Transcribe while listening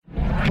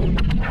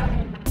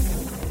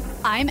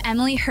I'm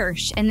Emily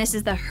Hirsh, and this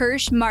is the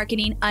Hirsh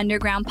Marketing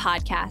Underground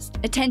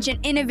Podcast. Attention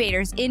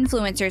innovators,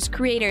 influencers,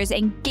 creators,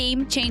 and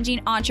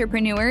game-changing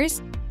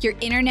entrepreneurs. Your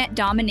internet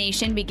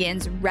domination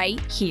begins right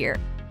here.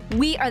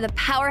 We are the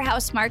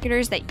powerhouse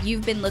marketers that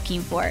you've been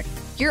looking for.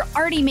 You're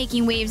already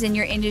making waves in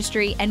your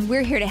industry, and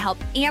we're here to help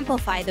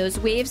amplify those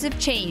waves of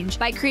change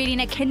by creating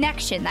a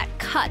connection that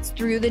cuts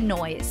through the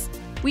noise.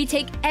 We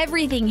take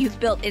everything you've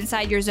built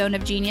inside your zone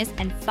of genius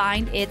and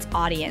find its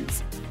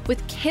audience.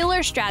 With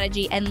killer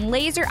strategy and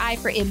laser eye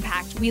for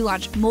impact, we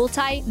launch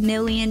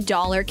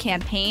multi-million-dollar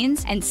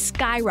campaigns and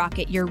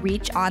skyrocket your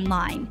reach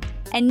online.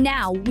 And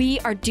now we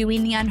are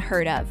doing the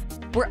unheard of.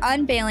 We're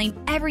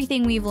unveiling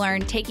everything we've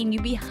learned, taking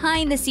you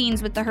behind the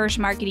scenes with the Hirsh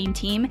marketing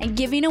team and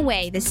giving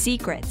away the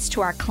secrets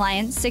to our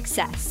clients'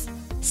 success.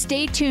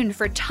 Stay tuned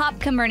for top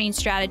converting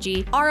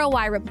strategy,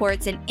 ROI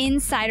reports, and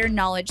insider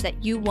knowledge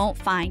that you won't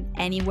find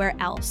anywhere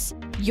else.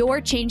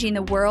 You're changing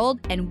the world,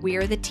 and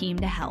we're the team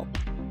to help.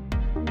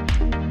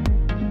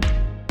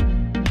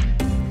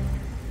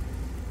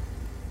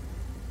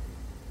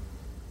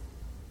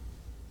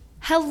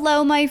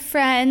 Hello, my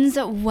friends.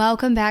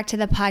 Welcome back to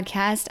the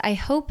podcast. I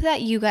hope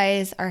that you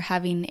guys are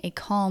having a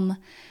calm,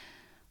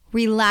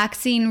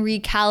 relaxing,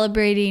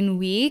 recalibrating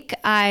week.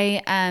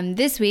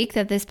 This week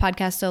that this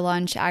podcast will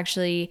launch,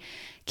 actually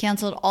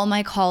canceled all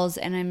my calls,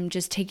 and I'm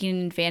just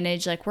taking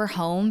advantage. Like, we're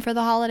home for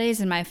the holidays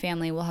and my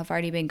family will have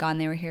already been gone.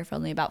 They were here for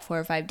only about 4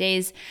 or 5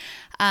 days.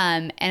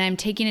 And I'm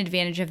taking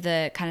advantage of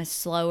the kind of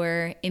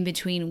slower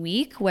in-between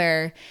week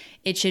where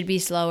it should be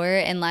slower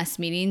and less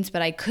meetings,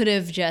 but I could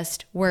have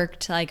just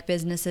worked like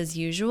business as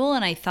usual.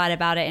 And I thought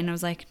about it and I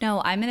was like,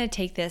 no, I'm going to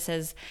take this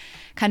as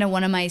kind of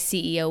one of my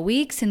CEO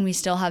weeks, and we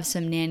still have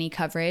some nanny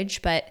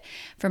coverage, but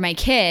for my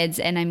kids,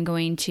 and I'm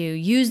going to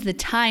use the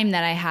time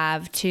that I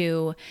have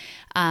to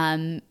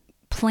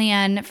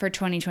plan for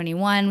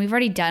 2021. We've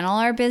already done all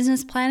our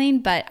business planning,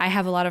 but I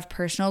have a lot of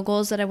personal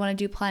goals that I want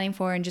to do planning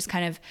for and just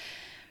kind of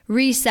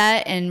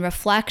reset and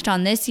reflect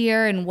on this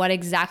year and what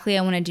exactly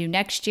I want to do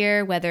next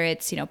year, whether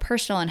it's,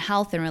 personal and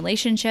health and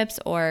relationships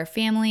or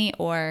family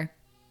or,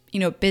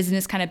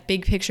 business kind of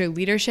big picture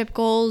leadership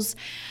goals.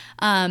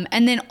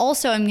 And then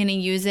also I'm going to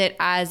use it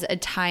as a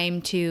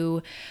time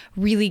to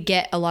really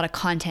get a lot of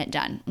content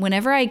done.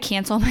 Whenever I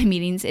cancel my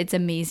meetings, it's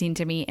amazing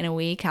to me in a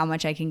week how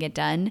much I can get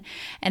done.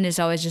 And it's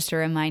always just a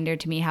reminder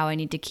to me how I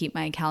need to keep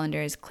my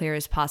calendar as clear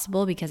as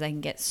possible because I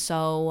can get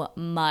so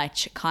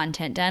much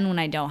content done when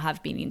I don't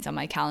have meetings on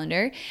my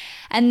calendar.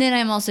 And then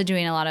I'm also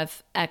doing a lot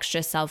of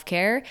extra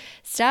self-care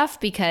stuff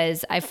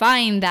because I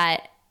find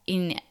that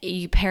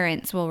you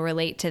parents will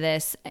relate to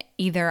this.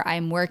 Either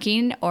I'm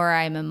working or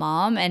I'm a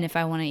mom. And if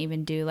I want to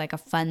even do like a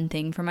fun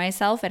thing for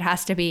myself, it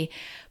has to be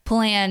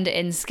planned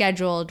and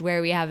scheduled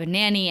where we have a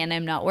nanny and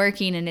I'm not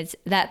working, and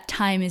that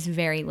time is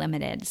very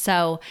limited.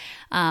 So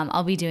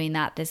I'll be doing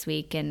that this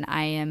week and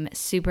I am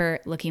super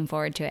looking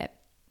forward to it.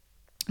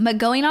 But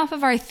going off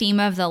of our theme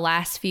of the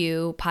last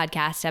few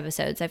podcast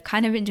episodes, I've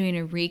kind of been doing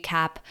a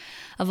recap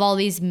of all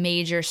these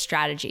major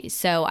strategies.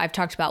 So I've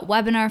talked about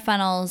webinar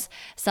funnels,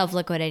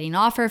 self-liquidating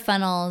offer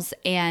funnels,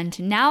 and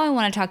now I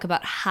want to talk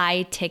about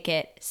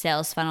high-ticket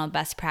sales funnel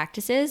best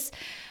practices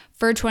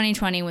for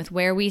 2020 with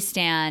where we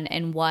stand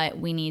and what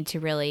we need to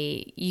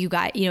really,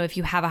 if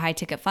you have a high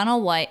ticket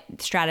funnel, what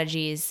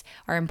strategies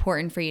are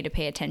important for you to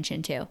pay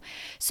attention to.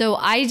 So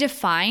I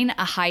define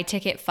a high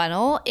ticket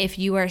funnel if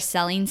you are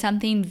selling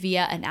something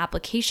via an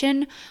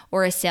application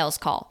or a sales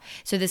call.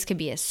 So this could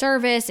be a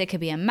service, it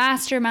could be a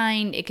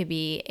mastermind, it could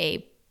be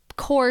a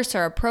course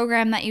or a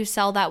program that you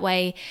sell that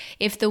way.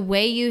 If the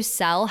way you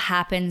sell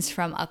happens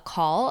from a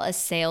call, a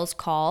sales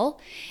call,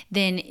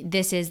 then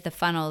this is the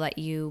funnel that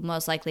you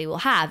most likely will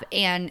have.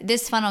 And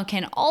this funnel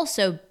can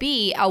also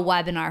be a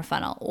webinar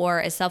funnel or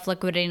a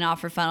self-liquidating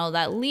offer funnel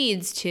that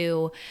leads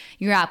to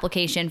your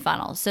application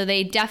funnel. So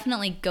they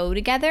definitely go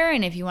together.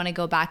 And if you want to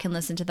go back and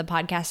listen to the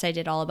podcast I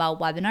did all about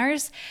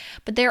webinars,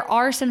 but there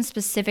are some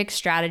specific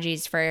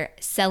strategies for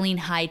selling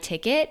high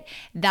ticket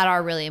that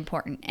are really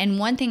important. And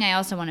one thing I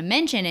also want to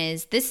mention is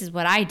this is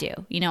what I do.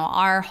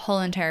 Our whole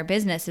entire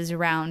business is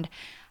around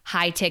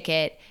high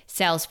ticket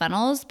sales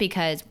funnels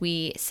because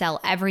we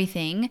sell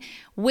everything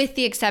with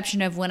the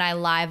exception of when I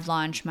live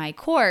launch my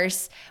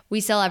course, we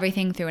sell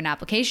everything through an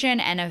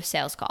application and a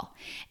sales call.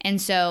 And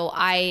so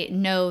I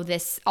know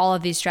all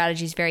of these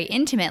strategies very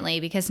intimately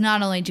because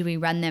not only do we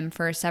run them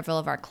for several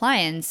of our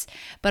clients,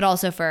 but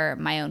also for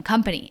my own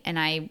company. And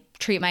I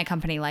treat my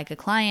company like a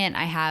client.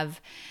 I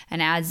have an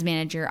ads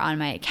manager on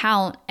my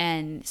account.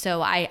 And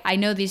so I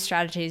know these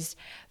strategies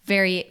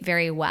very,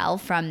 very well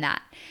from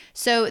that.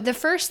 So the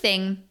first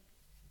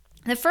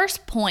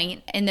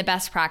point in the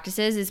best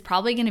practices is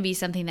probably going to be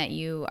something that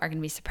you are going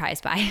to be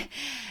surprised by,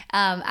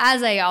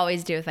 as I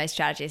always do with my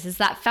strategies, is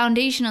that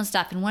foundational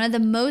stuff. And one of the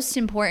most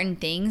important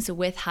things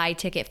with high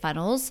ticket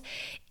funnels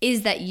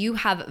is that you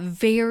have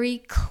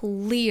very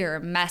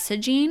clear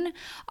messaging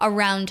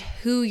around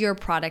who your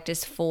product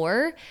is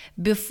for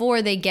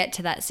before they get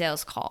to that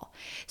sales call.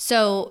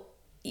 So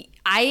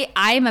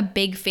I'm a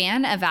big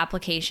fan of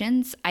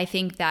applications. I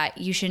think that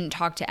you shouldn't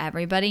talk to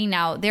everybody.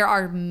 Now, there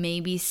are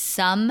maybe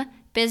some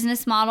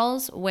business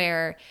models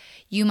where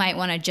you might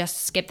want to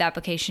just skip the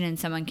application and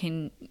someone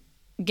can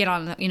get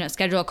on,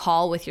 schedule a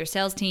call with your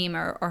sales team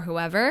or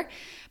whoever.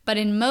 But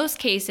in most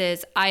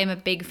cases, I am a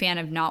big fan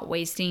of not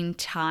wasting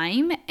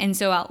time. And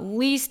so at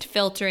least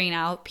filtering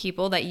out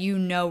people that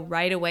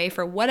right away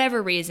for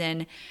whatever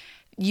reason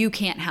you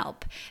can't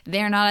help.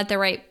 They're not at the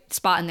right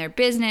spot in their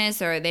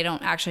business, or they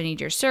don't actually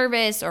need your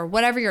service, or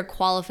whatever your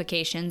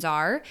qualifications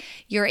are,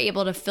 you're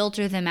able to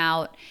filter them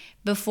out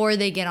before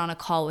they get on a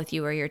call with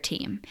you or your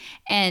team.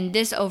 And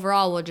this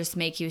overall will just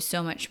make you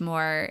so much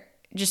more,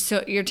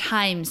 your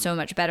time so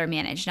much better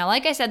managed. Now,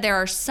 like I said, there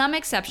are some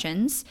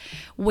exceptions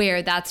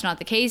where that's not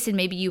the case, and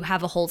maybe you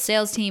have a whole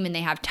sales team and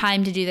they have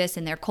time to do this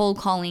and they're cold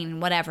calling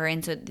and whatever,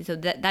 and so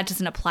that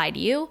doesn't apply to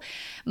you.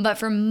 But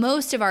for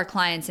most of our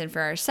clients and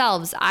for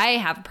ourselves, I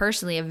have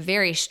personally a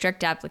very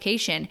strict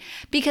application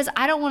because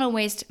I don't want to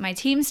waste my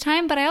team's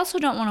time, but I also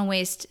don't want to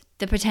waste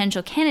the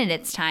potential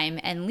candidate's time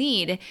and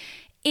lead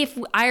if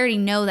I already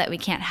know that we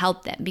can't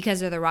help them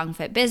because they're the wrong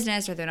fit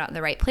business, or they're not in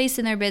the right place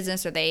in their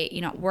business, or they,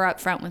 we're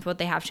upfront with what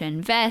they have to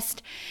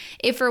invest.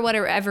 If for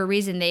whatever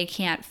reason they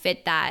can't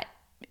fit that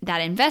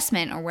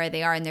investment or where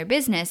they are in their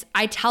business,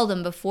 I tell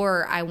them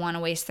before I want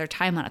to waste their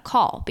time on a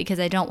call because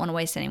I don't want to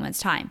waste anyone's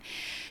time.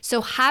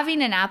 So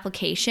having an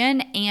application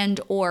and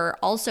or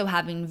also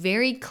having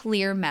very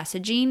clear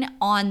messaging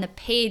on the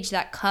page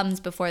that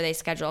comes before they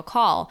schedule a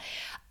call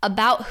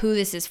about who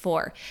this is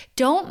for.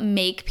 Don't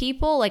make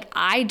people,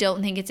 I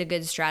don't think it's a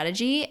good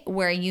strategy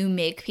where you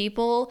make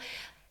people,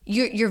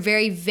 you're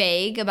very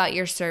vague about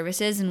your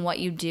services and what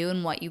you do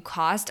and what you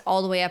cost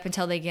all the way up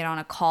until they get on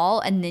a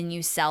call and then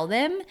you sell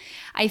them.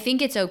 I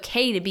think it's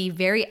okay to be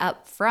very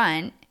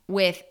upfront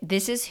with,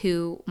 this is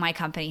who my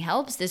company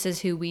helps, this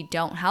is who we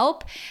don't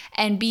help,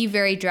 and be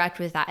very direct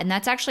with that. And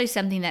that's actually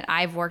something that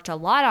I've worked a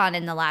lot on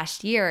in the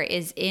last year,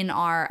 is in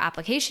our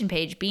application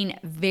page, being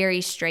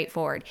very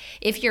straightforward.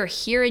 If you're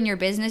here in your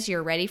business,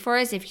 you're ready for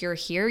us. If you're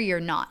here,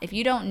 you're not. If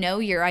you don't know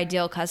your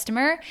ideal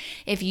customer,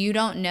 if you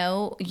don't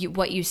know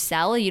what you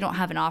sell, you don't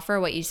have an offer,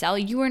 what you sell,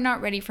 you are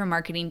not ready for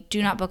marketing.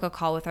 Do not book a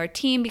call with our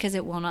team because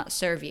it will not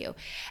serve you.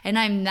 And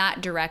I'm that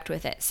direct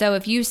with it. So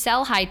if you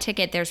sell high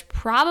ticket, there's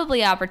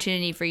probably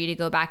opportunity for you to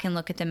go back and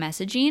look at the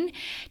messaging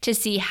to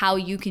see how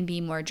you can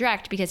be more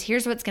direct, because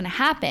here's what's going to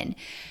happen.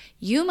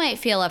 You might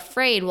feel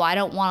afraid, I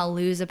don't want to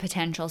lose a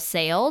potential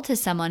sale to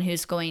someone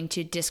who's going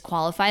to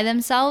disqualify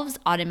themselves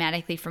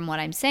automatically from what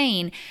I'm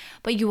saying.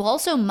 But you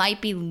also might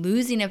be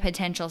losing a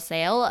potential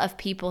sale of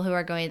people who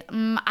are going,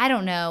 I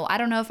don't know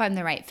if I'm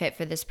the right fit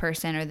for this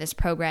person or this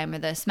program or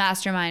this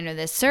mastermind or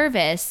this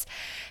service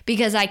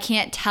because I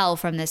can't tell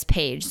from this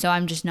page. So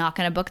I'm just not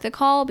going to book the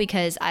call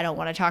because I don't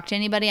want to talk to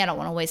anybody. I don't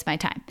want to waste my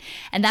time.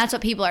 And that's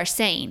what people are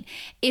saying.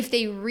 If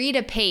they read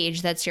a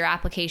page that's your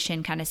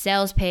application kind of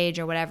sales page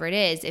or whatever it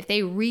is, if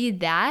they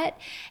read that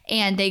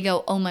and they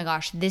go, oh my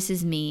gosh, this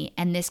is me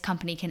and this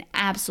company can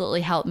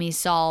absolutely help me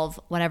solve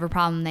whatever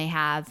problem they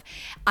have,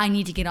 I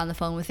need to get on the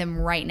phone with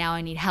them right now,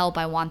 I need help,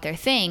 I want their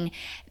thing,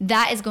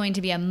 that is going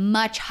to be a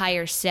much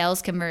higher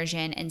sales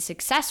conversion and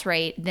success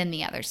rate than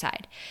the other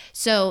side.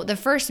 So the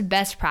first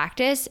best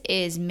practice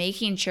is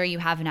making sure you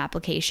have an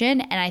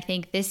application. And I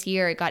think this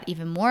year it got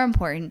even more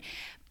important.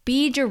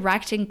 Be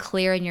direct and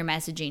clear in your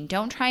messaging.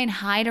 Don't try and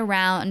hide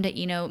around,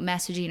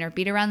 messaging or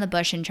beat around the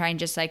bush and try and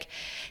just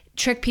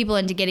trick people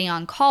into getting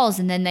on calls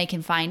and then they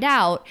can find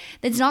out.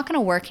 That's not going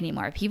to work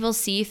anymore. People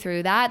see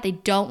through that. They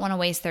don't want to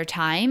waste their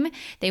time.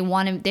 They don't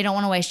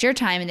want to waste your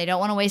time, and they don't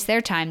want to waste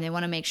their time. They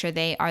want to make sure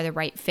they are the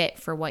right fit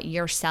for what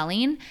you're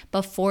selling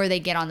before they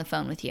get on the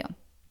phone with you.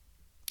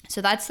 So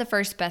that's the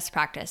first best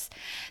practice.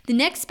 The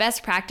next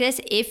best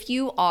practice, if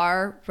you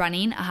are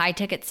running a high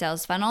ticket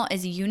sales funnel,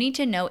 is you need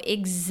to know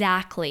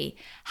exactly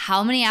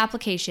how many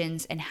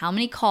applications and how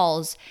many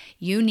calls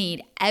you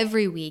need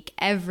every week,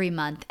 every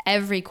month,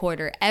 every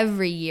quarter,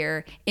 every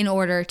year in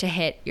order to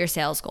hit your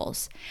sales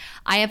goals.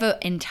 I have an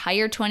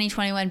entire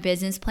 2021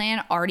 business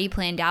plan already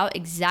planned out,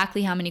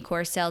 exactly how many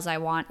course sales I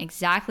want,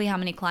 exactly how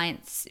many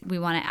clients we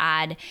want to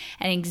add,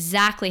 and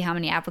exactly how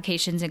many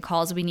applications and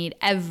calls we need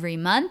every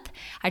month.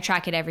 I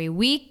track it every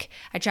week.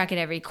 I track it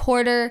every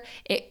quarter.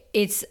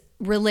 It's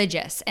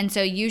religious. And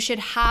so you should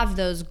have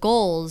those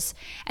goals,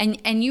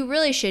 and you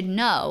really should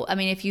know. I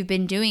mean, if you've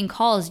been doing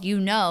calls, you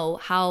know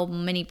how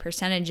much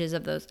percentage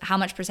of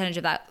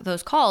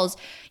those calls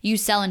you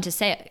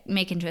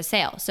make into a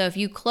sale. So if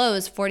you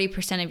close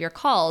 40% of your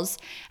calls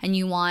and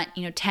you want,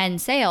 10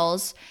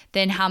 sales,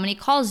 then how many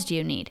calls do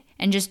you need?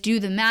 And just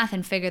do the math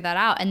and figure that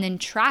out, and then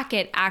track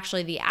it,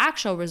 the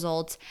actual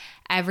results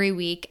every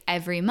week,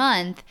 every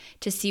month,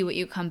 to see what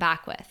you come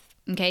back with.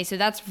 Okay, so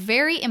that's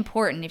very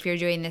important if you're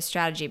doing this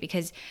strategy,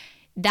 because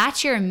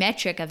that's your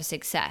metric of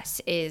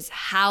success, is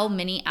how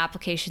many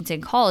applications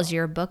and calls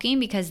you're booking,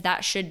 because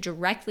that should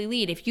directly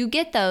lead. If you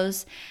get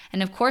those,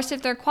 and of course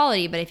if they're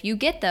quality, but if you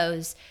get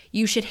those,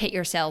 you should hit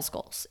your sales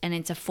goals. And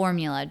it's a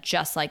formula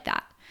just like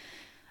that.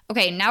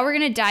 Okay, now we're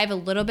going to dive a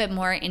little bit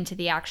more into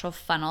the actual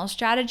funnel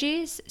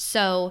strategies.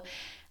 So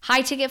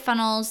high ticket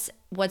funnels,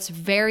 what's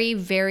very,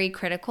 very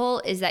critical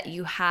is that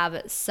you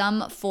have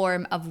some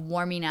form of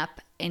warming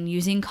up and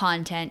using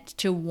content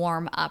to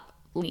warm up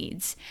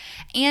leads,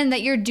 and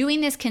that you're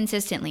doing this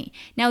consistently.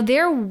 Now,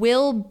 there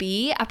will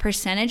be a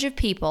percentage of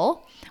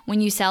people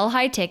when you sell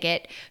high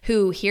ticket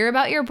who hear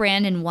about your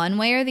brand in one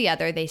way or the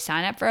other. They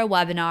sign up for a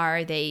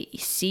webinar, they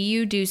see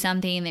you do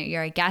something, that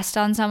you're a guest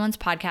on someone's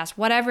podcast,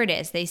 whatever it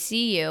is, they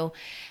see you,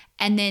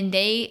 and then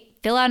they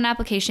fill out an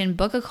application,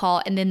 book a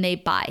call, and then they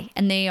buy,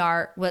 and they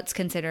are what's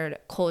considered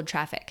cold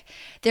traffic.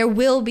 There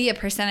will be a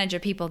percentage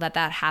of people that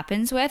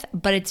happens with,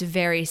 but it's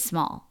very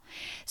small.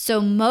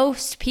 So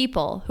most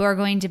people who are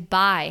going to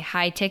buy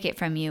high ticket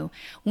from you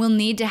will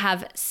need to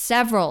have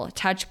several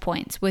touch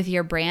points with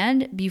your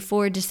brand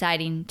before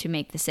deciding to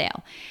make the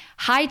sale.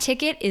 High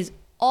ticket is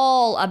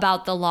all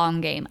about the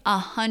long game,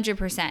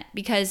 100%,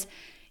 because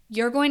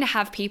you're going to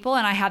have people,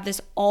 and I have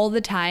this all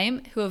the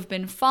time, who have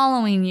been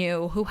following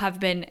you, who have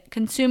been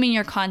consuming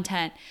your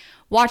content,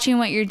 watching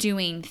what you're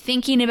doing,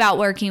 thinking about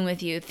working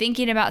with you,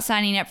 thinking about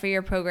signing up for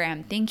your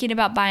program, thinking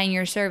about buying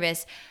your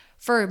service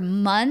for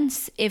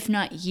months, if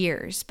not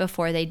years,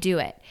 before they do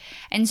it.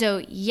 And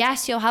so,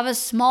 yes, you'll have a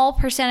small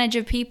percentage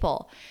of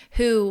people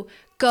who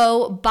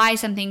go buy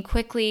something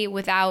quickly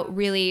without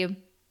really,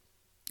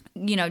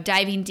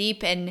 diving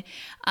deep and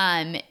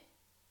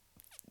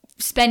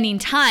spending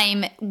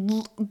time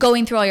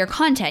going through all your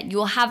content. You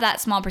will have that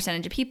small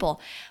percentage of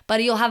people,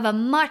 but you'll have a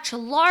much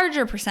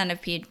larger percent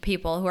of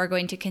people who are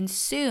going to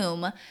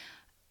consume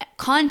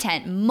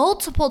content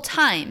multiple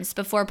times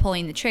before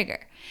pulling the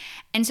trigger.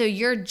 And so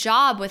your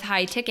job with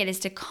high ticket is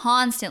to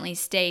constantly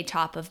stay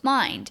top of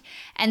mind.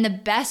 And the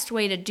best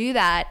way to do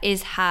that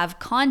is have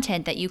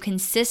content that you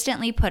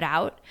consistently put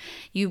out.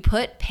 You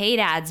put paid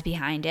ads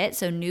behind it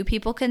so new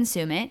people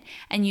consume it,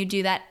 and you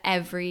do that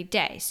every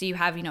day. So you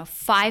have,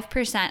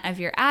 5% of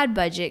your ad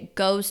budget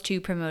goes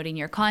to promoting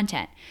your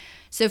content.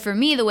 So for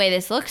me, the way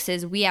this looks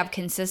is we have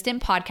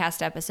consistent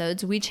podcast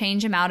episodes. We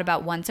change them out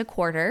about once a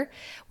quarter,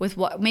 with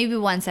maybe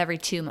once every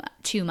 2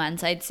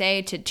 months, I'd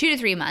say, to 2 to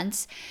 3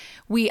 months.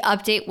 We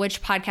update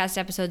which podcast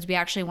episodes we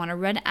actually want to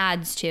run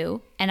ads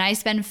to. And I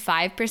spend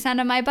 5%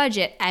 of my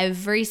budget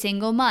every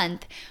single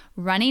month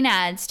running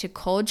ads to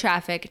cold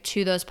traffic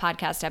to those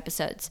podcast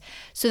episodes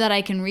so that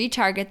I can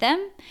retarget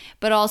them,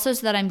 but also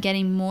so that I'm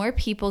getting more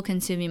people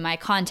consuming my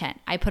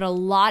content. I put a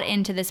lot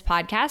into this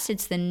podcast.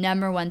 It's the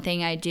number one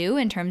thing I do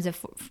in terms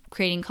of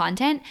creating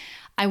content.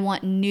 I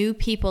want new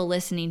people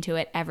listening to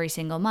it every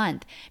single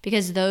month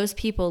because those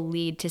people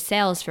lead to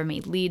sales for me,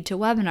 lead to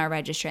webinar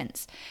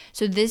registrants.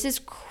 So this is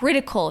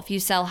critical if you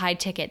sell high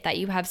ticket, that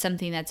you have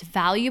something that's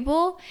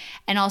valuable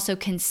and also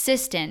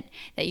consistent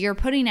that you're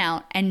putting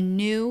out and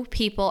new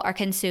people are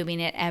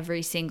consuming it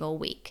every single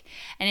week.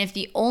 And if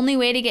the only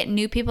way to get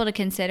new people to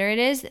consider it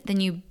is,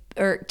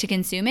 to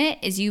consume it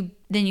is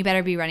then you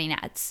better be running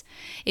ads.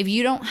 If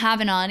you don't have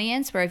an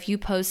audience where if you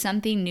post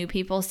something, new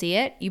people see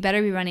it, you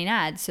better be running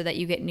ads so that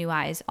you get new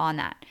eyes on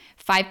that.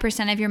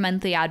 5% of your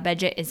monthly ad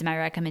budget is my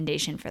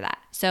recommendation for that.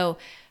 So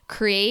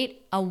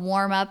create a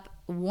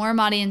warm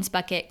audience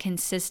bucket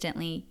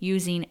consistently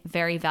using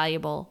very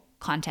valuable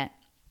content.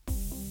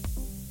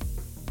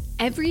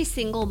 Every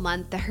single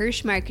month, the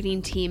Hirsh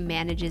marketing team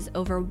manages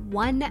over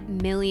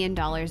 $1 million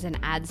in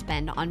ad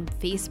spend on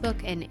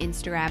Facebook and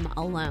Instagram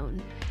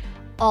alone.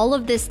 All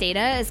of this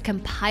data is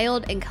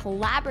compiled and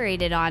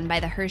collaborated on by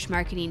the Hirsh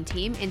marketing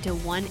team into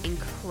one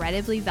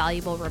incredibly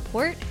valuable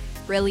report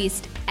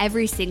released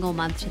every single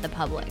month to the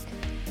public.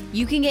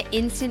 You can get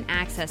instant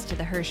access to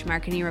the Hirsh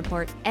marketing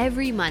report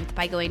every month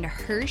by going to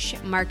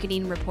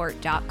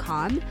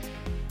hirshmarketingreport.com.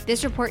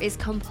 This report is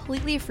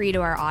completely free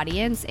to our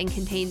audience and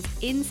contains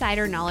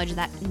insider knowledge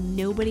that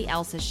nobody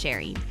else is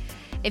sharing.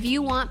 If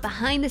you want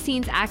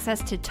behind-the-scenes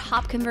access to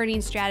top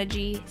converting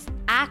strategies,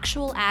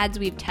 actual ads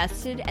we've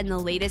tested, and the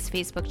latest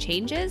Facebook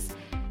changes,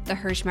 the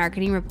Hirsh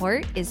Marketing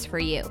Report is for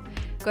you.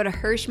 Go to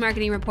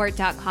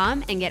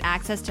hirshmarketingreport.com and get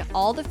access to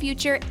all the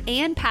future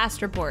and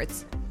past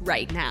reports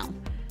right now.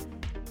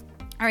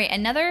 All right,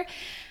 another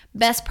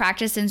best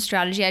practice and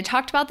strategy. I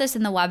talked about this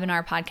in the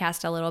webinar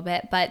podcast a little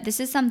bit, but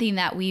this is something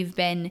that we've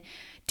been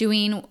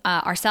doing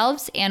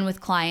ourselves and with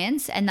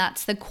clients, and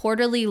that's the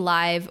quarterly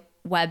live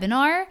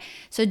webinar.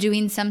 So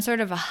doing some sort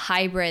of a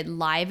hybrid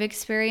live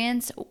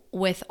experience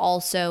with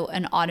also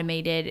an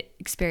automated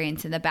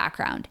experience in the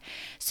background.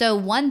 So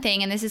one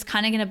thing, and this is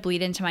kind of going to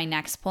bleed into my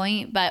next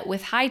point, but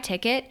with high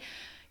ticket,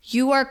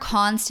 you are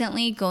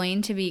constantly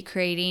going to be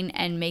creating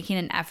and making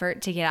an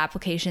effort to get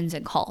applications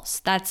and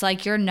calls. That's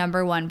like your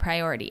number one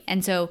priority.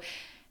 And so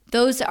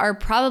those are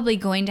probably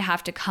going to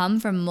have to come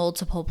from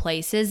multiple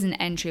places and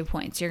entry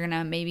points. You're going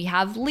to maybe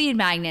have lead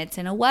magnets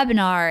and a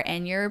webinar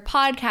and your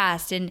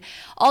podcast and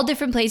all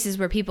different places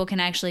where people can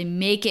actually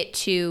make it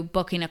to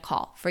booking a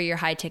call for your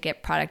high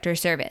ticket product or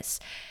service.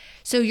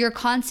 So you're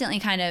constantly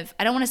kind of,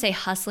 I don't want to say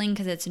hustling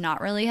because it's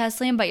not really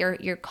hustling, but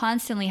you're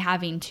constantly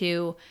having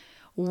to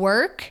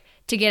work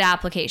to get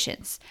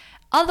applications.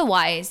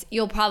 Otherwise,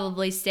 you'll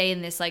probably stay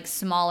in this like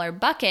smaller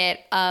bucket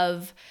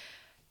of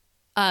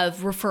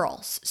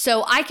referrals.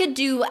 So I could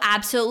do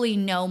absolutely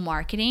no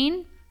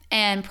marketing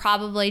and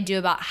probably do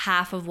about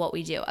half of what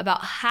we do.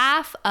 About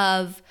half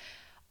of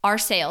our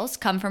sales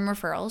come from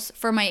referrals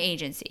for my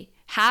agency.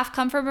 Half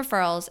come from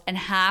referrals and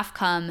half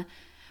come,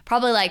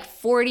 probably like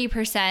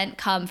 40%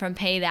 come from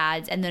paid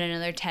ads, and then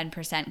another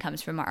 10%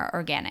 comes from our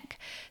organic.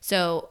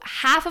 So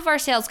half of our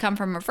sales come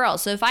from referrals.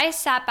 So if I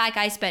sat back,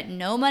 I spent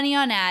no money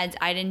on ads,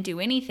 I didn't do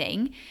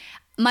anything,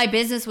 my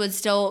business would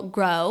still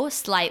grow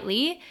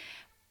slightly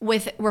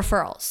with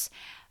referrals.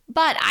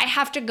 But I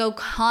have to go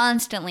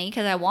constantly,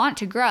 because I want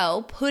to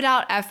grow, put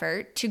out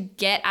effort to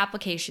get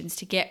applications,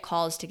 to get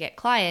calls, to get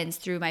clients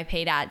through my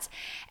paid ads.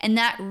 And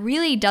that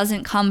really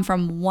doesn't come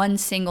from one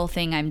single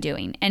thing I'm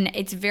doing. And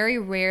it's very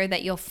rare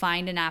that you'll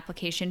find an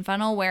application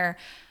funnel where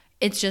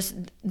it's just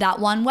that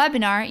one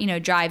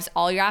webinar, drives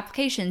all your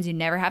applications. You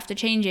never have to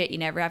change it. You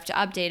never have to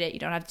update it.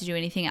 You don't have to do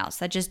anything else.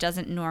 That just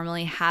doesn't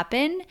normally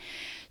happen.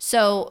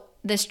 So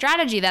the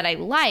strategy that I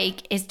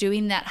like is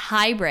doing that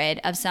hybrid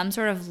of some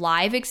sort of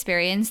live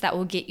experience that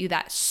will get you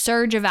that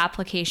surge of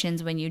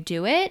applications when you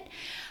do it.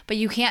 But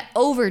you can't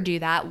overdo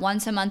that.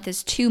 Once a month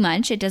is too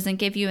much. It doesn't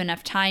give you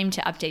enough time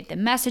to update the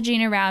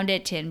messaging around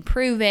it, to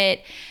improve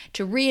it,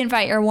 to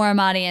re-invite your warm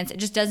audience. It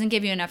just doesn't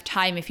give you enough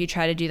time if you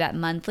try to do that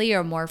monthly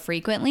or more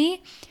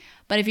frequently.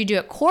 But if you do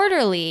it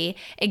quarterly,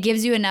 it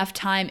gives you enough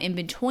time in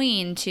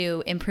between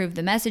to improve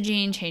the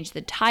messaging, change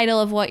the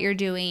title of what you're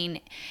doing,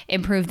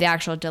 improve the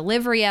actual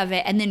delivery of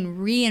it, and then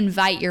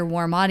re-invite your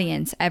warm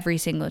audience every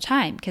single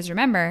time. Because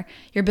remember,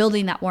 you're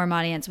building that warm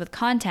audience with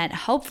content,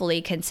 hopefully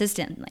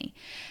consistently.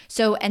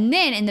 So, and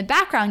then in the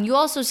background, you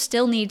also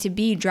still need to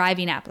be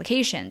driving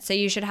applications. So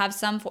you should have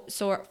some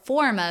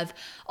form of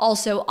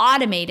also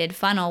automated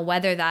funnel,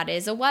 whether that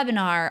is a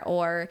webinar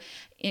or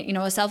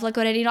a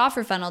self-liquidating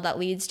offer funnel that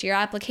leads to your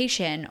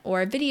application,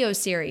 or a video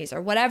series,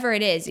 or whatever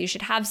it is. You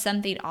should have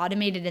something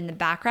automated in the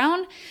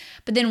background.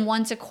 But then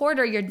once a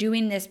quarter, you're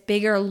doing this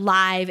bigger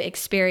live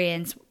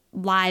experience,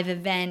 live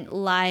event,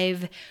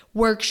 live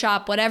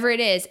workshop, whatever it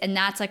is. And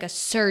that's like a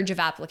surge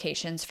of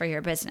applications for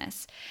your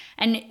business.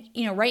 And,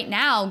 right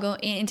now,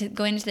 going into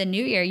the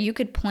new year, you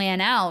could plan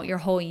out your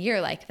whole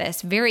year like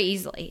this very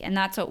easily. And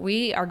that's what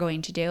we are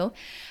going to do.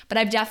 But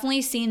I've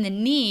definitely seen the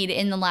need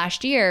in the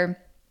last year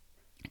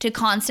to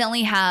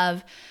constantly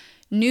have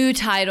new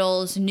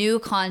titles, new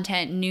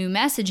content, new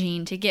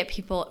messaging to get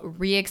people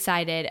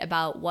re-excited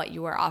about what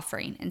you are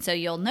offering. And so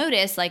you'll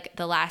notice like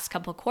the last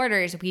couple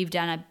quarters, we've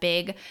done a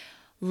big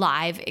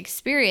live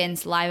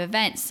experience, live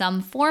event,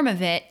 some form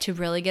of it to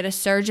really get a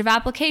surge of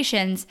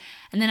applications.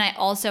 And then I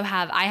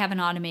have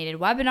an automated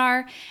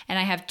webinar, and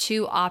I have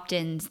 2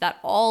 opt-ins that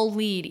all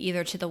lead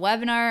either to the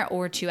webinar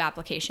or to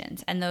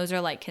applications. And those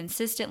are like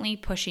consistently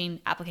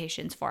pushing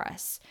applications for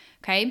us.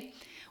 Okay.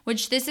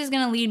 Which this is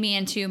going to lead me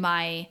into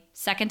my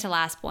second to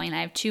last point.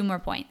 I have 2 more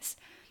points.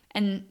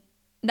 And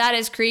that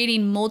is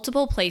creating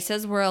multiple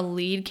places where a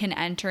lead can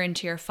enter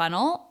into your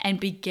funnel and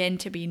begin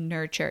to be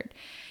nurtured.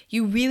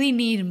 You really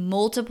need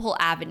multiple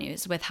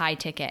avenues with high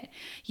ticket.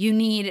 You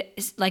need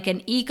like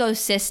an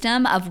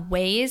ecosystem of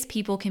ways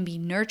people can be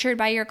nurtured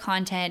by your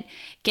content,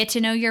 get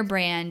to know your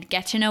brand,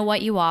 get to know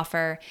what you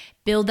offer,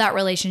 build that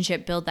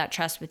relationship, build that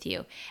trust with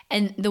you.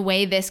 And the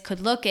way this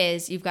could look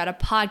is you've got a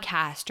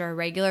podcast or a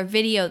regular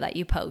video that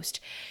you post.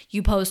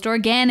 You post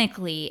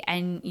organically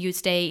and you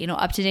stay,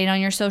 up to date on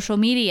your social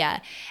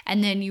media.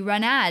 And then you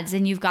run ads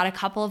and you've got a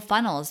couple of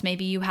funnels.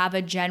 Maybe you have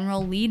a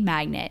general lead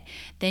magnet.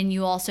 Then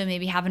you also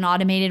maybe have an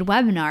automated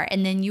webinar.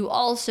 And then you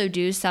also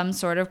do some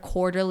sort of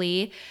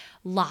quarterly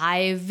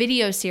live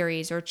video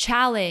series or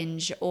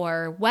challenge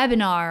or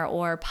webinar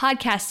or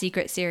podcast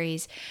secret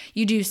series.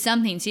 You do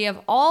something. So you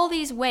have all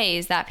these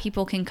ways that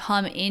people can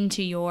come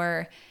into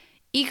your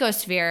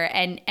ecosphere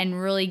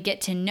and really get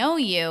to know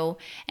you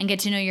and get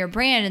to know your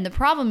brand and the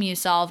problem you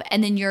solve.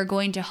 And then you're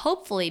going to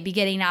hopefully be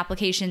getting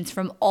applications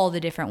from all the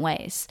different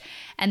ways.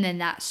 And then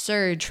that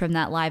surge from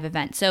that live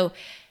event. So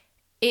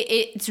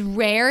it's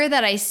rare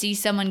that I see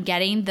someone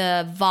getting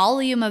the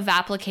volume of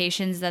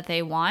applications that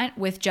they want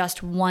with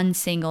just one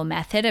single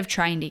method of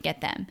trying to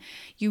get them.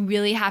 You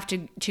really have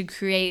to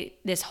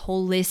create this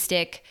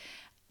holistic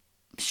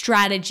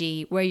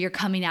strategy where you're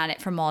coming at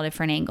it from all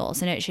different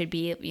angles. And it should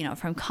be,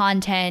 from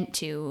content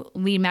to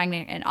lead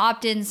magnet and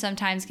opt-ins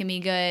sometimes can be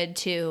good,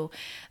 to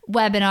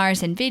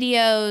webinars and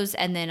videos,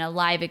 and then a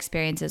live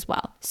experience as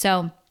well.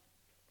 So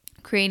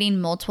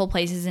creating multiple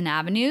places and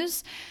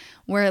avenues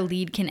where a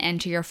lead can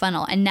enter your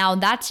funnel. And now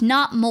that's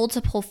not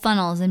multiple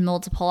funnels and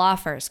multiple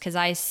offers, because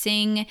I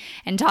sing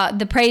and talk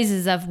the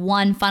praises of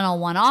one funnel,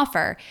 one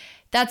offer.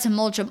 That's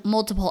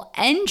multiple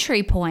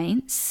entry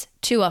points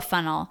to a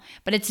funnel,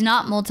 but it's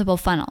not multiple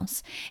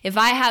funnels. If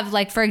I have,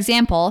 like, for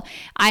example,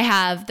 I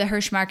have the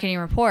Hirsh Marketing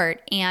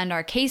Report and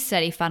our case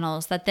study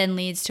funnels that then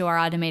leads to our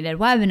automated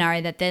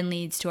webinar that then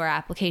leads to our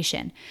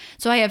application.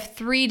 So I have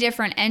 3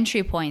 different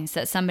entry points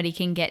that somebody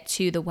can get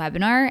to the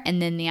webinar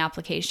and then the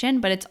application,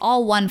 but it's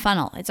all one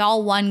funnel. It's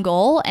all one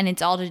goal, and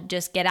it's all to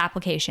just get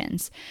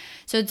applications.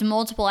 So it's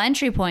multiple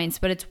entry points,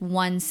 but it's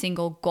one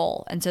single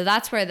goal. And so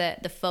that's where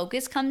the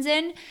focus comes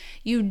in.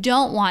 You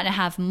don't want to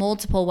have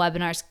multiple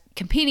webinars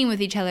competing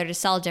with each other to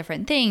sell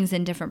different things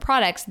and different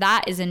products.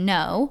 That is a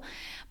no.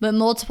 But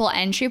multiple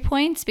entry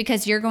points,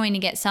 because you're going to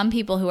get some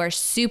people who are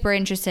super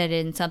interested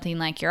in something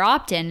like your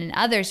opt-in and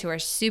others who are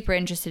super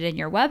interested in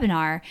your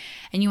webinar,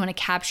 and you want to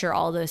capture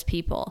all those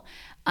people.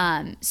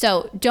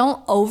 So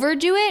don't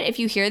overdo it. If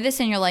you hear this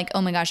and you're like,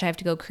 oh my gosh, I have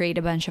to go create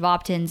a bunch of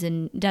opt-ins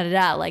and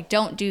da-da-da, like,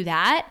 don't do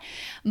that.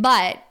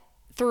 But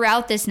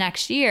throughout this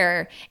next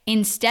year,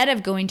 instead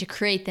of going to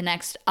create the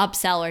next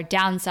upsell or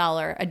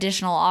downsell or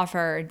additional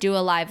offer or do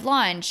a live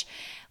launch,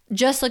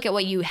 just look at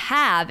what you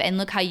have and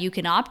look how you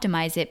can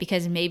optimize it,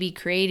 because maybe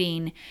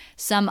creating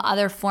some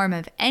other form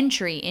of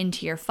entry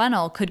into your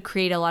funnel could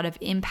create a lot of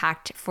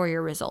impact for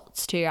your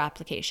results to your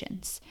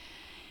applications.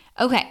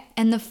 Okay,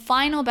 and the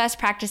final best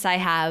practice I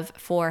have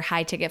for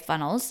high ticket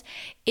funnels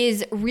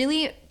is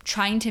really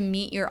trying to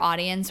meet your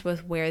audience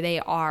with where they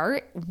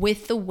are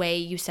with the way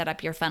you set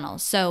up your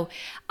funnels. So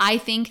I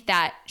think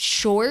that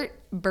short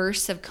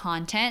bursts of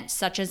content,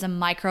 such as a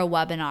micro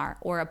webinar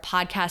or a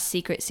podcast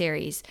secret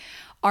series,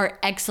 are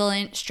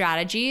excellent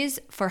strategies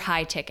for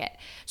high ticket.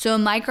 So a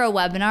micro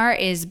webinar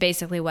is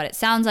basically what it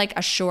sounds like,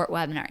 a short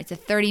webinar. It's a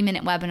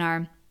 30-minute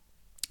webinar.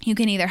 You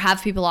can either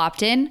have people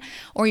opt in,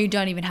 or you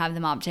don't even have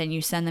them opt in.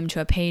 You send them to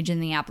a page in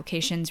the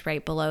applications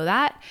right below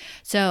that.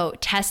 So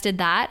tested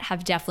that,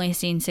 have definitely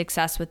seen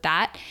success with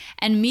that.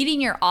 And meeting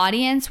your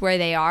audience where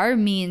they are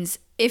means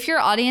if your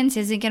audience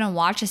isn't going to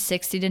watch a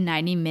 60 to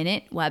 90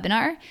 minute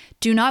webinar,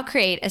 do not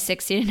create a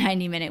 60 to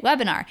 90 minute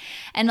webinar.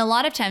 And a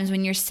lot of times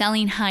when you're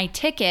selling high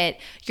ticket,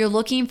 you're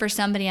looking for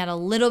somebody at a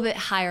little bit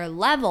higher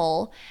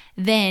level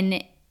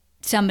than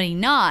somebody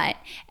not.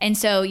 And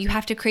so you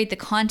have to create the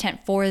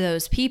content for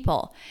those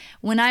people.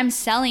 When I'm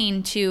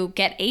selling to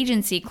get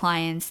agency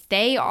clients,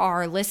 they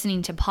are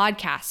listening to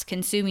podcasts,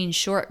 consuming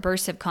short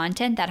bursts of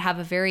content that have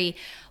a very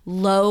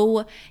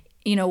low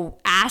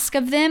ask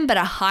of them, but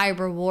a high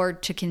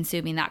reward to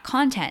consuming that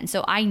content.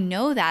 So I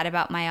know that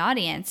about my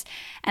audience,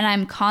 and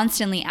I'm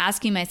constantly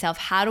asking myself,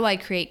 how do I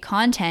create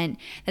content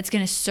that's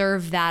going to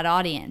serve that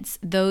audience?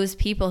 Those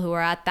people who are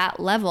at that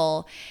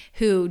level,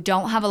 who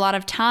don't have a lot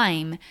of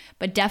time,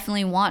 but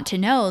definitely want to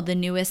know the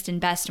newest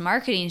and best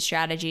marketing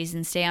strategies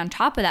and stay on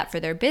top of that for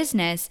their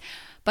business,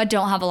 but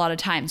don't have a lot of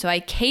time. So I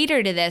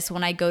cater to this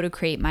when I go to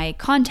create my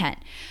content.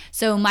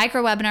 So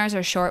micro webinars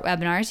or short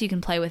webinars, you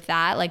can play with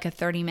that, like a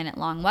 30-minute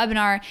long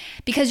webinar,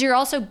 because you're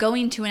also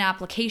going to an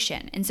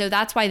application. And so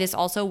that's why this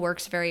also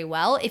works very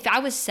well. If I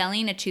was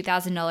selling a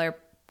 $2,000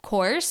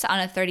 course on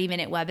a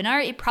 30-minute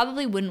webinar, it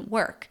probably wouldn't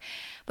work.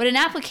 But an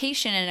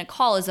application and a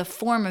call is a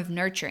form of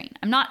nurturing.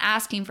 I'm not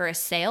asking for a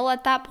sale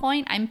at that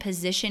point. I'm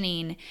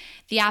positioning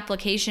the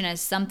application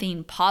as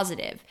something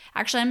positive.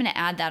 Actually, I'm going to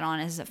add that on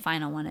as a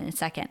final one in a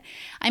second.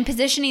 I'm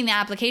positioning the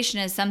application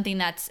as something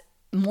that's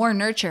more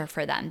nurture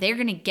for them. They're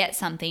going to get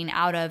something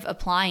out of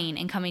applying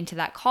and coming to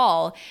that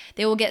call.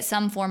 They will get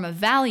some form of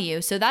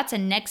value. So that's a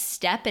next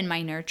step in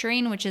my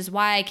nurturing, which is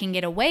why I can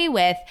get away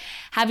with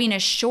having a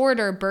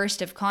shorter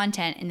burst of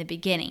content in the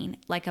beginning,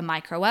 like a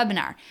micro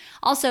webinar.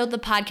 Also, the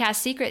podcast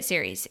secret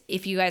series.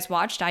 If you guys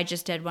watched, I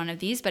just did one of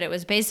these, but it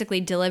was basically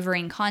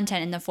delivering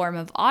content in the form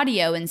of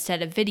audio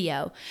instead of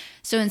video.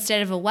 So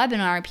instead of a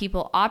webinar,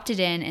 people opted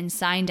in and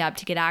signed up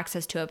to get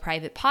access to a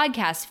private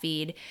podcast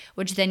feed,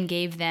 which then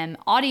gave them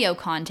audio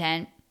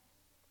content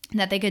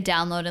that they could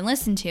download and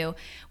listen to.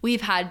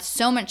 We've had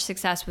so much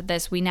success with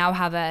this. We now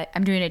have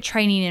I'm doing a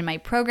training in my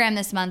program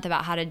this month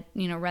about how to,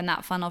 run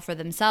that funnel for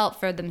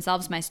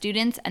themselves, my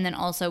students. And then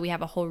also we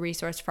have a whole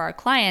resource for our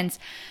clients,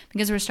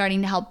 because we're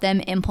starting to help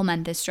them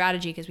implement this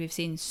strategy because we've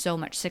seen so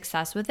much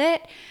success with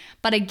it.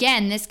 But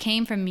again, this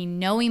came from me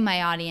knowing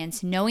my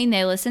audience, knowing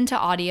they listen to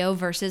audio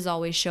versus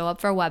always show up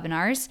for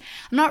webinars.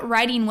 I'm not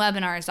writing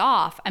webinars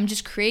off. I'm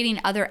just creating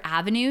other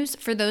avenues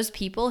for those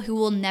people who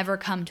will never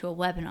come to a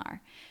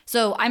webinar.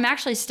 So I'm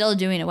actually still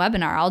doing a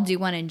webinar. I'll do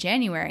one in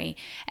January,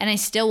 and I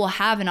still will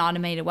have an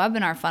automated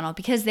webinar funnel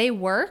because they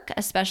work,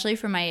 especially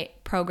for my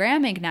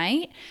program,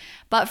 Ignite.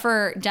 But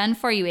for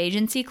done-for-you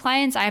agency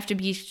clients, I have to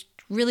be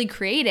really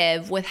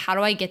creative with how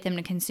do I get them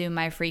to consume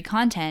my free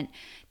content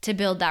to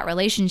build that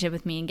relationship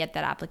with me and get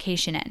that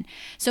application in.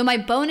 So my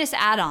bonus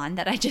add-on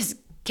that I just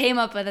came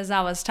up with as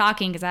I was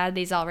talking, because I had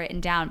these all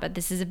written down, but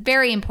this is a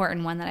very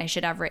important one that I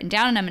should have written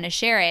down, and I'm going to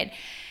share it,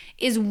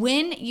 is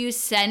when you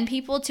send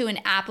people to an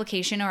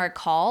application or a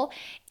call,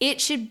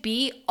 it should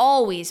be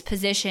always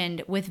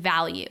positioned with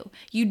value.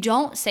 You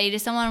don't say to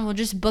someone, well,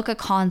 just book a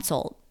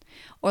consult,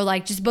 or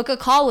like, just book a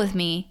call with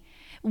me.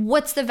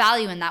 What's the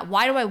value in that?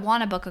 Why do I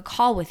want to book a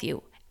call with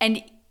you?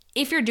 And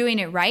if you're doing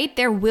it right,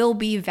 there will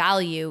be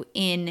value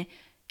in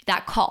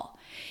that call.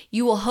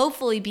 you will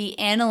hopefully be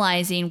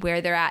analyzing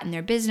where they're at in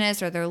their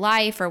business or their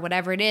life or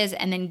whatever it is,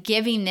 and then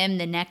giving them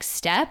the next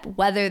step,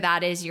 whether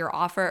that is your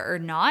offer or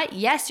not.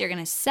 Yes, you're going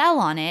to sell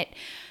on it,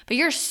 but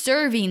you're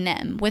serving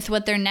them with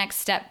what their next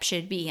step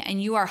should be.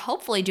 And you are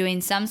hopefully doing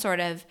some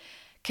sort of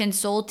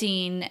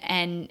consulting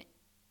and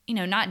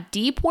not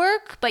deep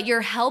work, but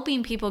you're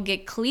helping people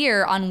get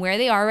clear on where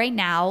they are right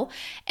now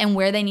and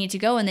where they need to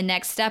go in the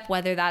next step,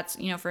 whether that's,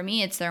 for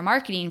me, it's their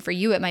marketing. For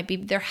you, it might be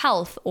their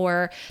health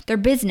or their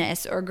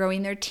business or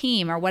growing their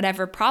team or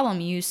whatever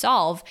problem you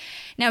solve.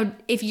 Now,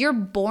 if you're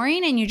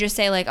boring and you just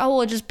say like, oh,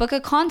 we'll just book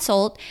a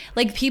consult,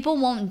 like people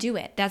won't do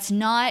it. That's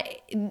not,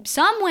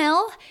 some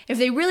will. If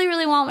they really,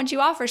 really want what you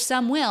offer,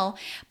 some will,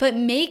 but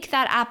make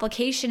that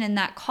application and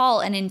that call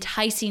an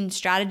enticing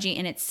strategy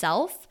in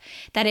itself.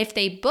 That if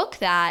they book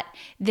that,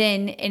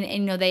 then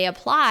and they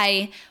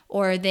apply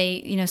or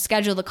they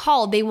schedule the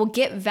call, they will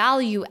get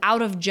value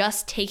out of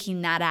just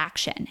taking that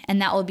action,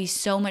 and that will be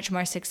so much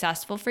more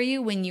successful for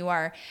you when you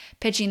are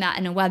pitching that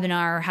in a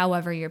webinar or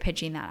however you're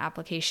pitching that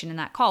application and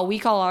that call. We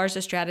call ours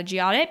a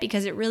strategy audit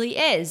because it really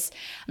is.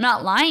 I'm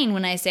not lying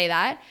when I say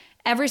that.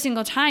 Every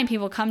single time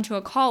people come to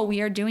a call,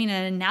 we are doing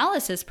an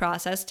analysis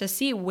process to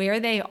see where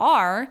they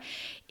are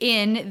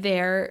in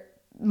their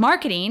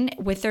marketing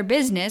with their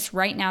business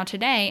right now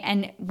today,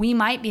 and we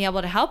might be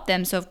able to help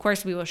them. So of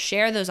course we will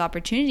share those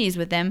opportunities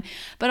with them,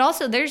 but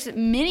also there's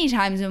many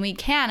times when we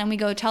can and we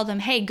go tell them,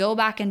 hey, go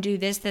back and do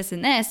this, this,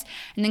 and this,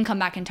 and then come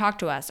back and talk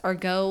to us, or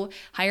go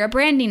hire a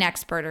branding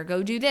expert, or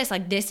go do this.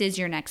 Like, this is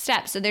your next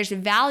step. So there's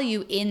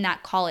value in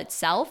that call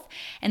itself,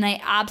 and I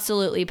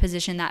absolutely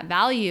position that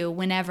value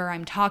whenever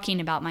I'm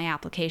talking about my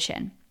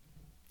application.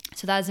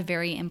 So that is a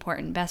very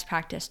important best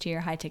practice to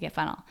your high ticket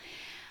funnel.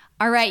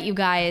 All right, you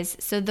guys,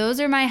 so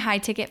those are my high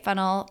ticket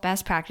funnel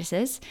best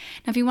practices.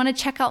 Now, if you want to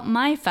check out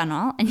my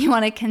funnel and you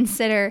want to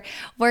consider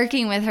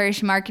working with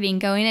Hirsh Marketing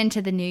going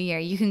into the new year,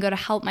 you can go to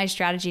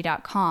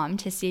helpmystrategy.com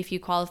to see if you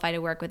qualify to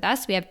work with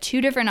us. We have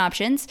two different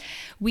options.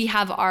 We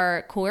have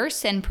our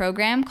course and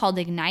program called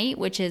Ignite,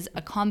 which is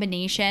a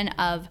combination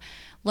of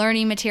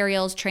learning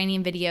materials,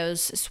 training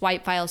videos,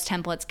 swipe files,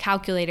 templates,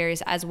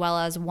 calculators, as well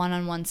as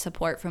one-on-one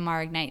support from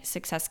our Ignite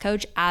Success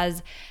Coach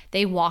as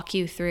they walk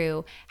you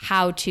through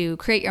how to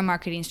create your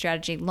marketing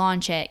strategy,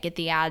 launch it, get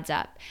the ads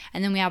up.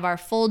 And then we have our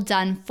full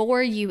done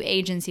for you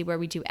agency where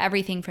we do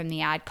everything from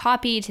the ad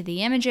copy to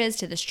the images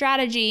to the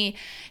strategy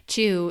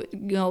to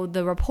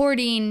the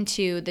reporting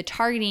to the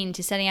targeting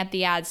to setting up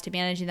the ads to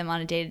managing them on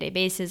a day-to-day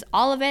basis.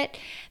 All of it,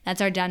 that's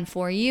our done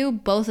for you.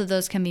 Both of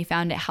those can be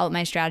found at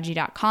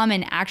helpmystrategy.com.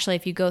 And actually,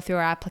 if you go through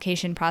our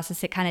application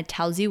process, it kind of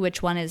tells you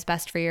which one is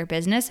best for your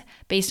business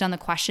based on the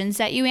questions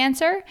that you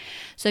answer.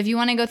 So if you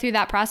want to go through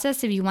that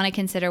process, if you want to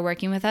consider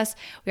working with us,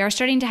 we are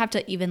starting to have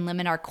to even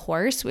limit our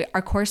course.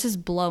 Our course is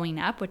blowing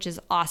up, which is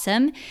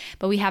awesome,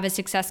 but we have a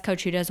success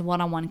coach who does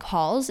one-on-one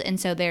calls, and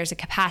so there's a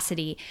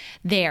capacity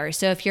there.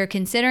 So if you're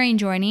considering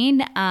joining,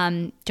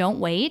 don't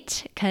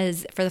wait,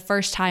 because for the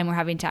first time we're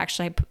having to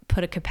actually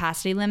put a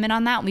capacity limit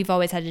on that. We've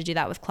always had to do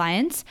that with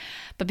clients,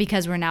 but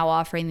because we're now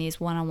offering these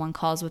one-on-one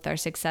calls with our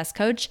success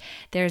coach,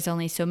 there's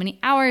only so many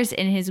hours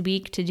in his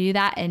week to do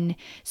that, and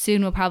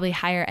soon we'll probably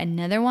hire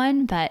another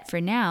one, but for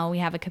now we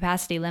have a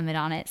capacity limit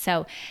on it.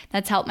 So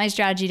that's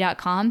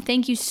helpmystrategy.com.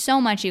 Thank you so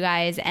much, you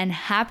guys, and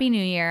Happy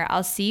New Year.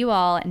 I'll see you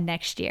all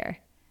next year.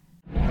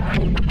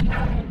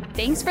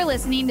 Thanks for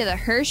listening to the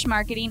Hirsh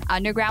Marketing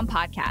Underground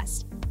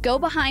podcast. Go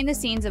behind the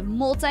scenes of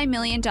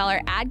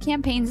multi-million-dollar ad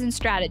campaigns and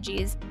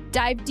strategies,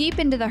 dive deep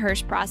into the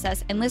Hirsh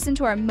process, and listen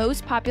to our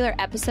most popular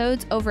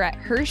episodes over at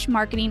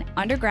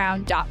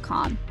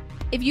hirshmarketingunderground.com.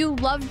 If you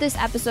loved this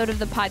episode of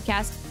the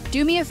podcast,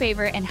 do me a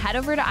favor and head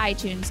over to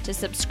iTunes to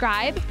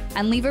subscribe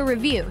and leave a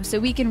review so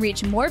we can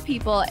reach more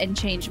people and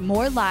change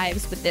more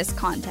lives with this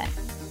content.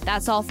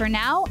 That's all for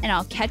now, and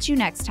I'll catch you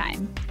next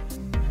time.